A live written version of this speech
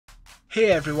Hey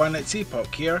everyone, it's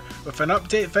Epoch here with an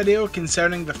update video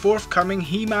concerning the forthcoming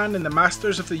He-Man and the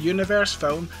Masters of the Universe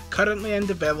film currently in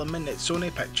development at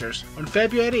Sony Pictures. On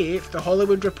February 8th, The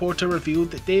Hollywood Reporter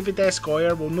revealed that David S.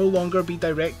 Goyer will no longer be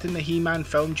directing the He-Man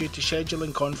film due to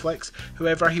scheduling conflicts,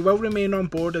 however he will remain on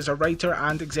board as a writer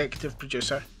and executive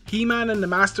producer. He-Man and the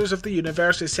Masters of the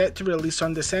Universe is set to release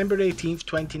on December 18th,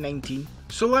 2019.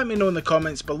 So let me know in the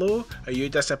comments below, are you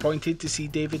disappointed to see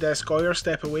David S. Goyer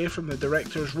step away from the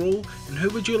director's role, and who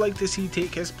would you like to see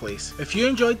take his place? If you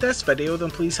enjoyed this video,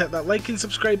 then please hit that like and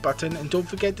subscribe button, and don't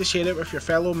forget to share it with your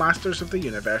fellow Masters of the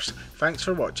Universe. Thanks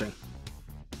for watching.